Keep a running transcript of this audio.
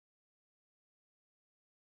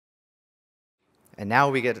And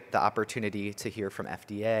now we get the opportunity to hear from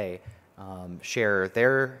FDA share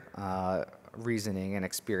their reasoning and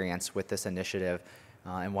experience with this initiative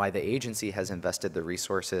and why the agency has invested the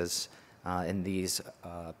resources in these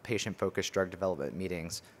patient-focused drug development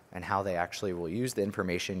meetings and how they actually will use the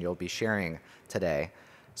information you'll be sharing today.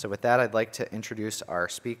 So with that, I'd like to introduce our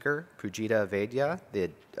speaker, Pujita Vaidya,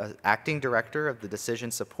 the Acting Director of the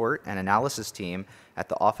Decision Support and Analysis Team at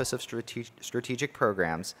the Office of Strategic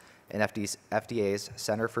Programs and FDA's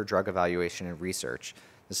Center for Drug Evaluation and Research.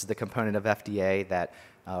 This is the component of FDA that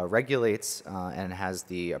regulates and has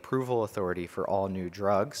the approval authority for all new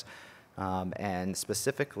drugs. And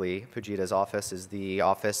specifically, Pujita's office is the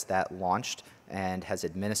office that launched and has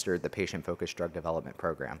administered the patient-focused drug development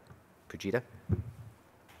program. Pujita?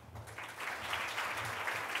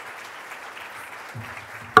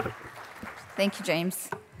 Thank you, James.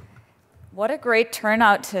 What a great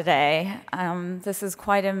turnout today. This is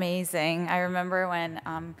quite amazing. I remember when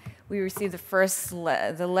we received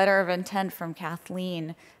the letter of intent from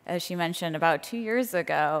Kathleen, as she mentioned, about 2 years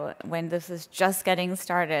ago when this is just getting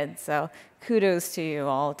started. So kudos to you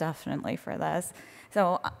all definitely for this.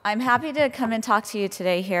 So I'm happy to come and talk to you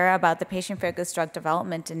today here about the Patient-Focused Drug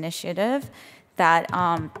Development Initiative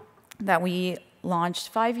that we launched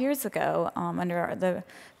 5 years ago under the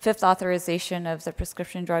 5th authorization of the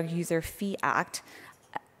Prescription Drug User Fee Act.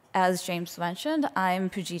 As James mentioned, I'm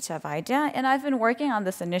Pujita Vaidya, and I've been working on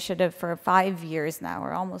this initiative for 5 years now,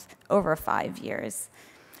 or almost over 5 years.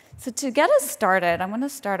 So to get us started, I'm going to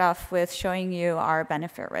start off with showing you our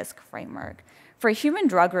benefit-risk framework. For human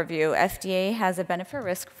drug review, FDA has a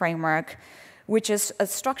benefit-risk framework, which is a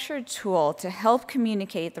structured tool to help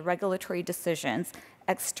communicate the regulatory decisions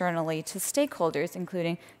externally to stakeholders,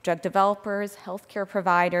 including drug developers, healthcare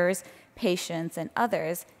providers, patients, and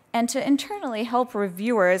others, and to internally help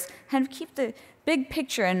reviewers kind of keep the big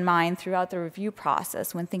picture in mind throughout the review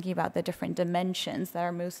process when thinking about the different dimensions that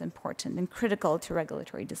are most important and critical to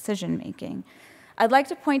regulatory decision-making. I'd like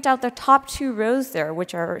to point out the top 2 rows there,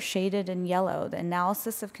 which are shaded in yellow, the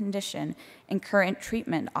analysis of condition and current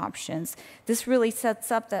treatment options. This really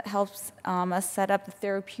helps us set up the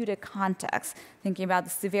therapeutic context, thinking about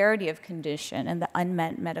the severity of condition and the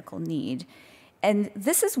unmet medical need. And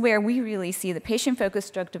this is where we really see the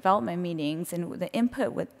patient-focused drug development meetings and the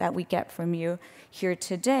input that we get from you here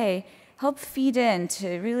today help feed in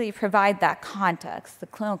to really provide that context, the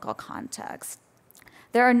clinical context.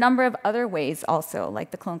 There are a number of other ways also,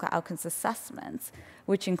 like the clinical outcomes assessments,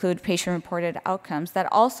 which include patient-reported outcomes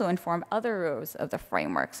that also inform other rows of the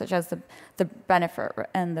framework, such as the benefit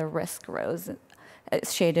and the risk rows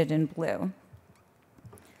shaded in blue.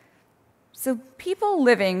 So people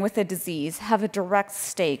living with a disease have a direct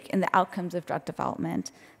stake in the outcomes of drug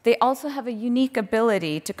development. They also have a unique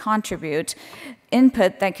ability to contribute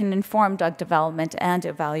input that can inform drug development and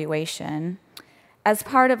evaluation. As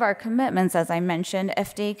part of our commitments, as I mentioned,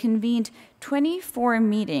 FDA convened 24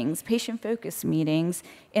 meetings, patient-focused meetings,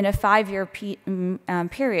 in a 5-year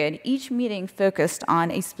period, each meeting focused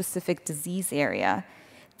on a specific disease area.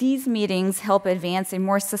 These meetings help advance a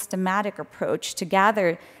more systematic approach to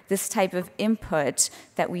gather this type of input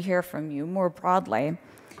that we hear from you more broadly.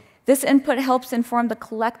 This input helps inform the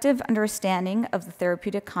collective understanding of the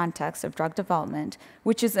therapeutic context of drug development,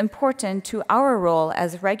 which is important to our role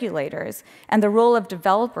as regulators and the role of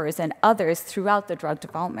developers and others throughout the drug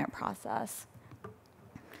development process.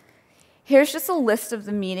 Here's just a list of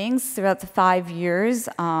the meetings throughout the 5 years,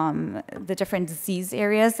 the different disease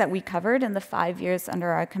areas that we covered in the 5 years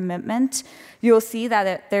under our commitment. You'll see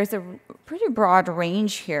that there's a pretty broad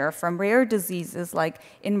range here, from rare diseases like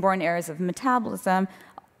inborn errors of metabolism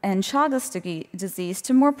and Chagas disease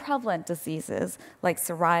to more prevalent diseases like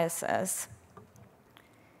psoriasis.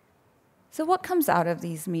 So what comes out of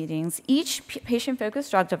these meetings? Each patient-focused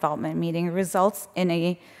drug development meeting results in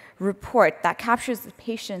a report that captures the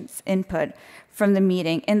patient's input from the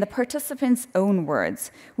meeting in the participants' own words.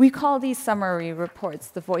 We call these summary reports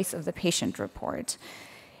the voice of the patient report.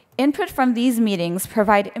 Input from these meetings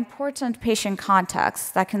provide important patient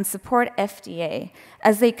context that can support FDA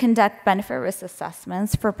as they conduct benefit-risk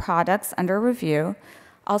assessments for products under review,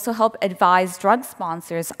 also help advise drug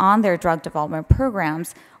sponsors on their drug development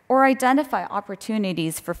programs, or identify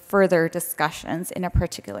opportunities for further discussions in a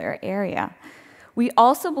particular area. We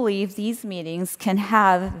also believe these meetings can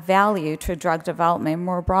have value to drug development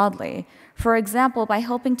more broadly, for example, by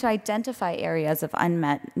helping to identify areas of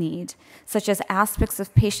unmet need, such as aspects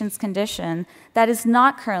of patients' condition that is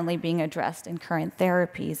not currently being addressed in current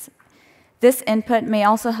therapies. This input may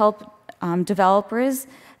also help developers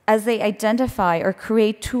as they identify or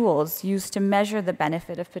create tools used to measure the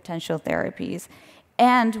benefit of potential therapies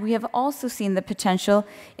And we have also seen the potential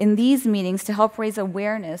in these meetings to help raise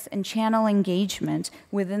awareness and channel engagement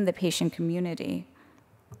within the patient community.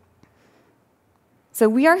 So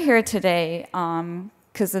we are here today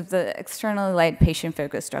because of the externally led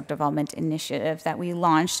patient-focused drug development initiative that we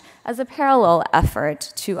launched as a parallel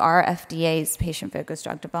effort to our FDA's patient-focused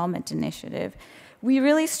drug development initiative. We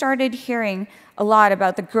really started hearing a lot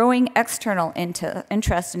about the growing external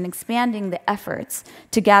interest in expanding the efforts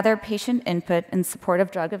to gather patient input in support of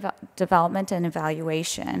drug development and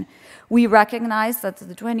evaluation. We recognized that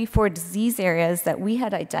the 24 disease areas that we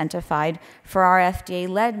had identified for our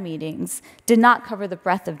FDA-led meetings did not cover the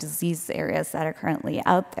breadth of disease areas that are currently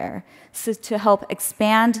out there. So to help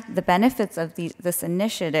expand the benefits of this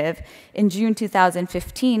initiative, in June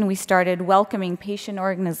 2015, we started welcoming patient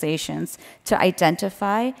organizations to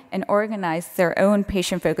identify and organize their own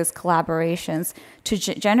patient-focused collaborations to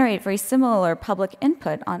generate very similar public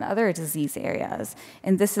input on other disease areas.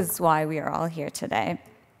 And this is why we are all here today.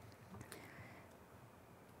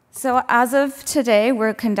 So as of today,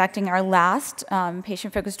 we're conducting our last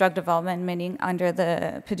patient-focused drug development meeting under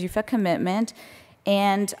the PDUFA commitment.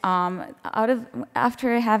 And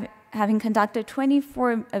after having conducted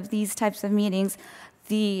 24 of these types of meetings,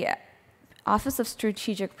 the Office of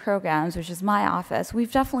Strategic Programs, which is my office,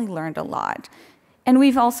 we've definitely learned a lot. And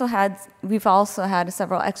we've also had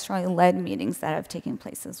several externally led meetings that have taken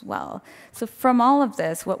place as well. So from all of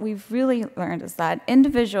this, what we've really learned is that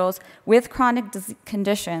individuals with chronic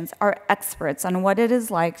conditions are experts on what it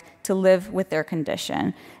is like to live with their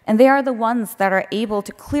condition. And they are the ones that are able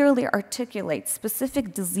to clearly articulate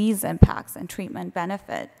specific disease impacts and treatment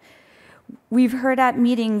benefit. We've heard at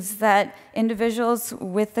meetings that individuals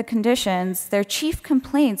with the conditions, their chief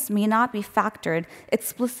complaints may not be factored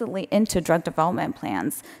explicitly into drug development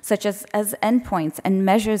plans, such as endpoints and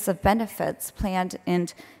measures of benefits planned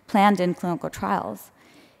in clinical trials.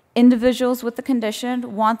 Individuals with the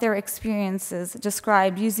condition want their experiences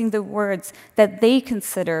described using the words that they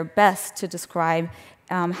consider best to describe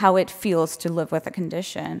how it feels to live with a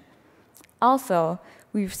condition. Also,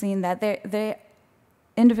 we've seen that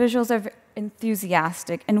individuals are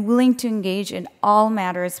enthusiastic and willing to engage in all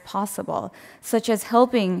matters possible, such as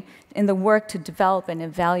helping in the work to develop and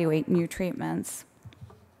evaluate new treatments.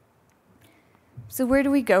 So where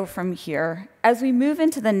do we go from here? As we move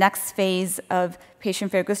into the next phase of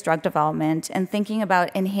patient-focused drug development and thinking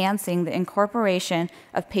about enhancing the incorporation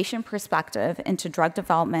of patient perspective into drug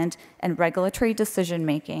development and regulatory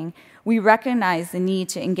decision-making, we recognize the need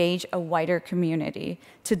to engage a wider community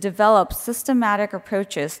to develop systematic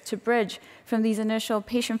approaches to bridge from these initial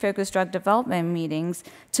patient-focused drug development meetings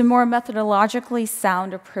to more methodologically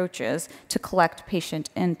sound approaches to collect patient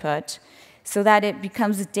input, so that it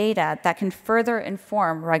becomes data that can further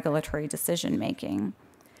inform regulatory decision-making.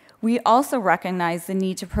 We also recognize the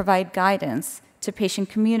need to provide guidance to patient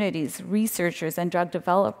communities, researchers, and drug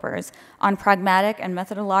developers on pragmatic and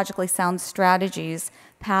methodologically sound strategies,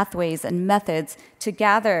 pathways, and methods to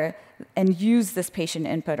gather and use this patient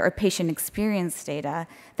input or patient experience data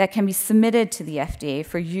that can be submitted to the FDA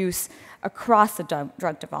for use across the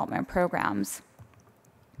drug development programs.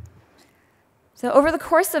 So over the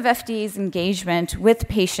course of FDA's engagement with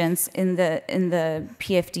patients in the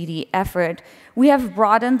PFDD effort, we have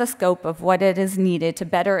broadened the scope of what it is needed to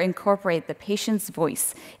better incorporate the patient's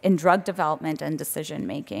voice in drug development and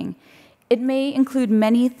decision-making. It may include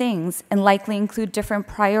many things and likely include different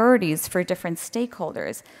priorities for different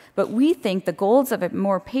stakeholders, but we think the goals of a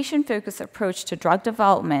more patient-focused approach to drug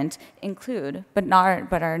development include, but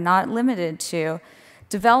are not limited to,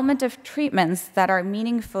 development of treatments that are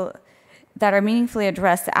meaningfully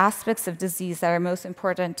address the aspects of disease that are most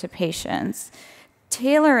important to patients,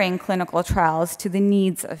 tailoring clinical trials to the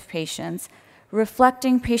needs of patients,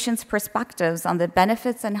 reflecting patients' perspectives on the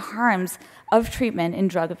benefits and harms of treatment in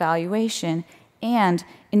drug evaluation, and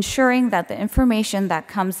ensuring that the information that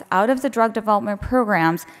comes out of the drug development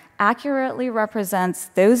programs accurately represents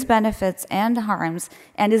those benefits and harms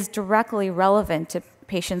and is directly relevant to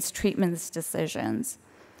patients' treatment decisions.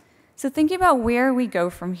 So thinking about where we go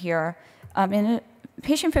from here, in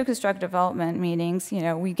patient-focused drug development meetings,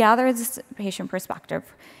 we gather this patient perspective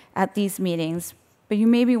at these meetings, but you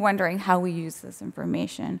may be wondering how we use this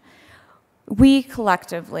information. We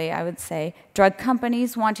collectively, I would say, drug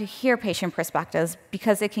companies want to hear patient perspectives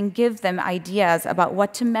because it can give them ideas about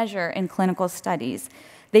what to measure in clinical studies.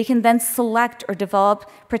 They can then select or develop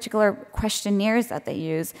particular questionnaires that they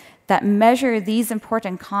use that measure these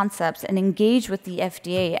important concepts and engage with the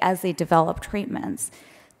FDA as they develop treatments.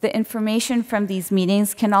 The information from these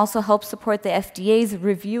meetings can also help support the FDA's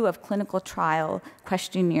review of clinical trial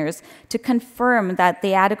questionnaires to confirm that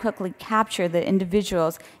they adequately capture the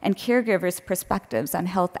individuals' and caregivers' perspectives on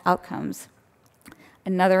health outcomes.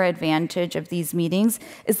 Another advantage of these meetings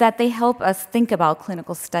is that they help us think about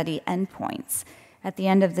clinical study endpoints. At the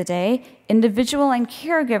end of the day, individual and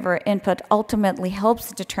caregiver input ultimately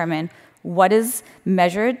helps determine what is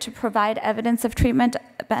measured to provide evidence of treatment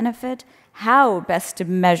benefit, how best to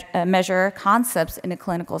measure concepts in a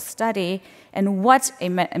clinical study, and what a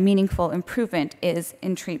meaningful improvement is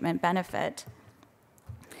in treatment benefit.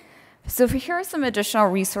 So here are some additional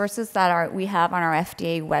resources that we have on our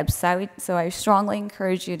FDA website. So I strongly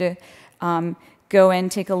encourage you to go in,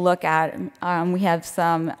 take a look at. We have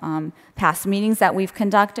some past meetings that we've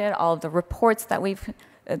conducted. All of the reports that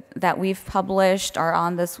we've published are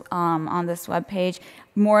on this webpage.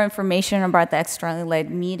 More information about the externally led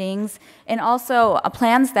meetings, and also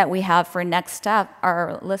plans that we have for next step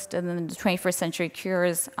are listed in the 21st Century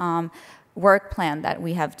Cures work plan that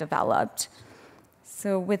we have developed.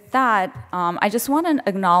 So with that, I just want to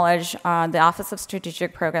acknowledge the Office of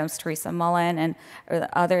Strategic Programs, Teresa Mullen, and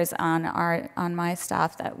others on my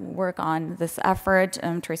staff that work on this effort.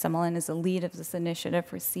 Teresa Mullen is the lead of this initiative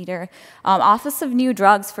for CEDAR. Office of New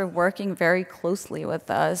Drugs for working very closely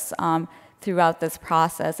with us throughout this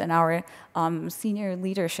process, and our senior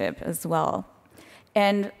leadership as well.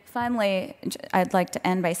 And finally, I'd like to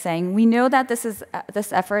end by saying we know that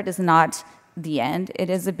this effort is not the end. It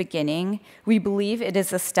is a beginning. We believe it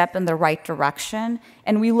is a step in the right direction,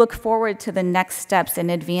 and we look forward to the next steps in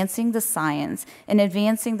advancing the science and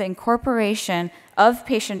advancing the incorporation of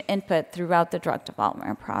patient input throughout the drug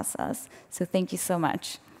development process. So thank you so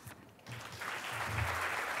much.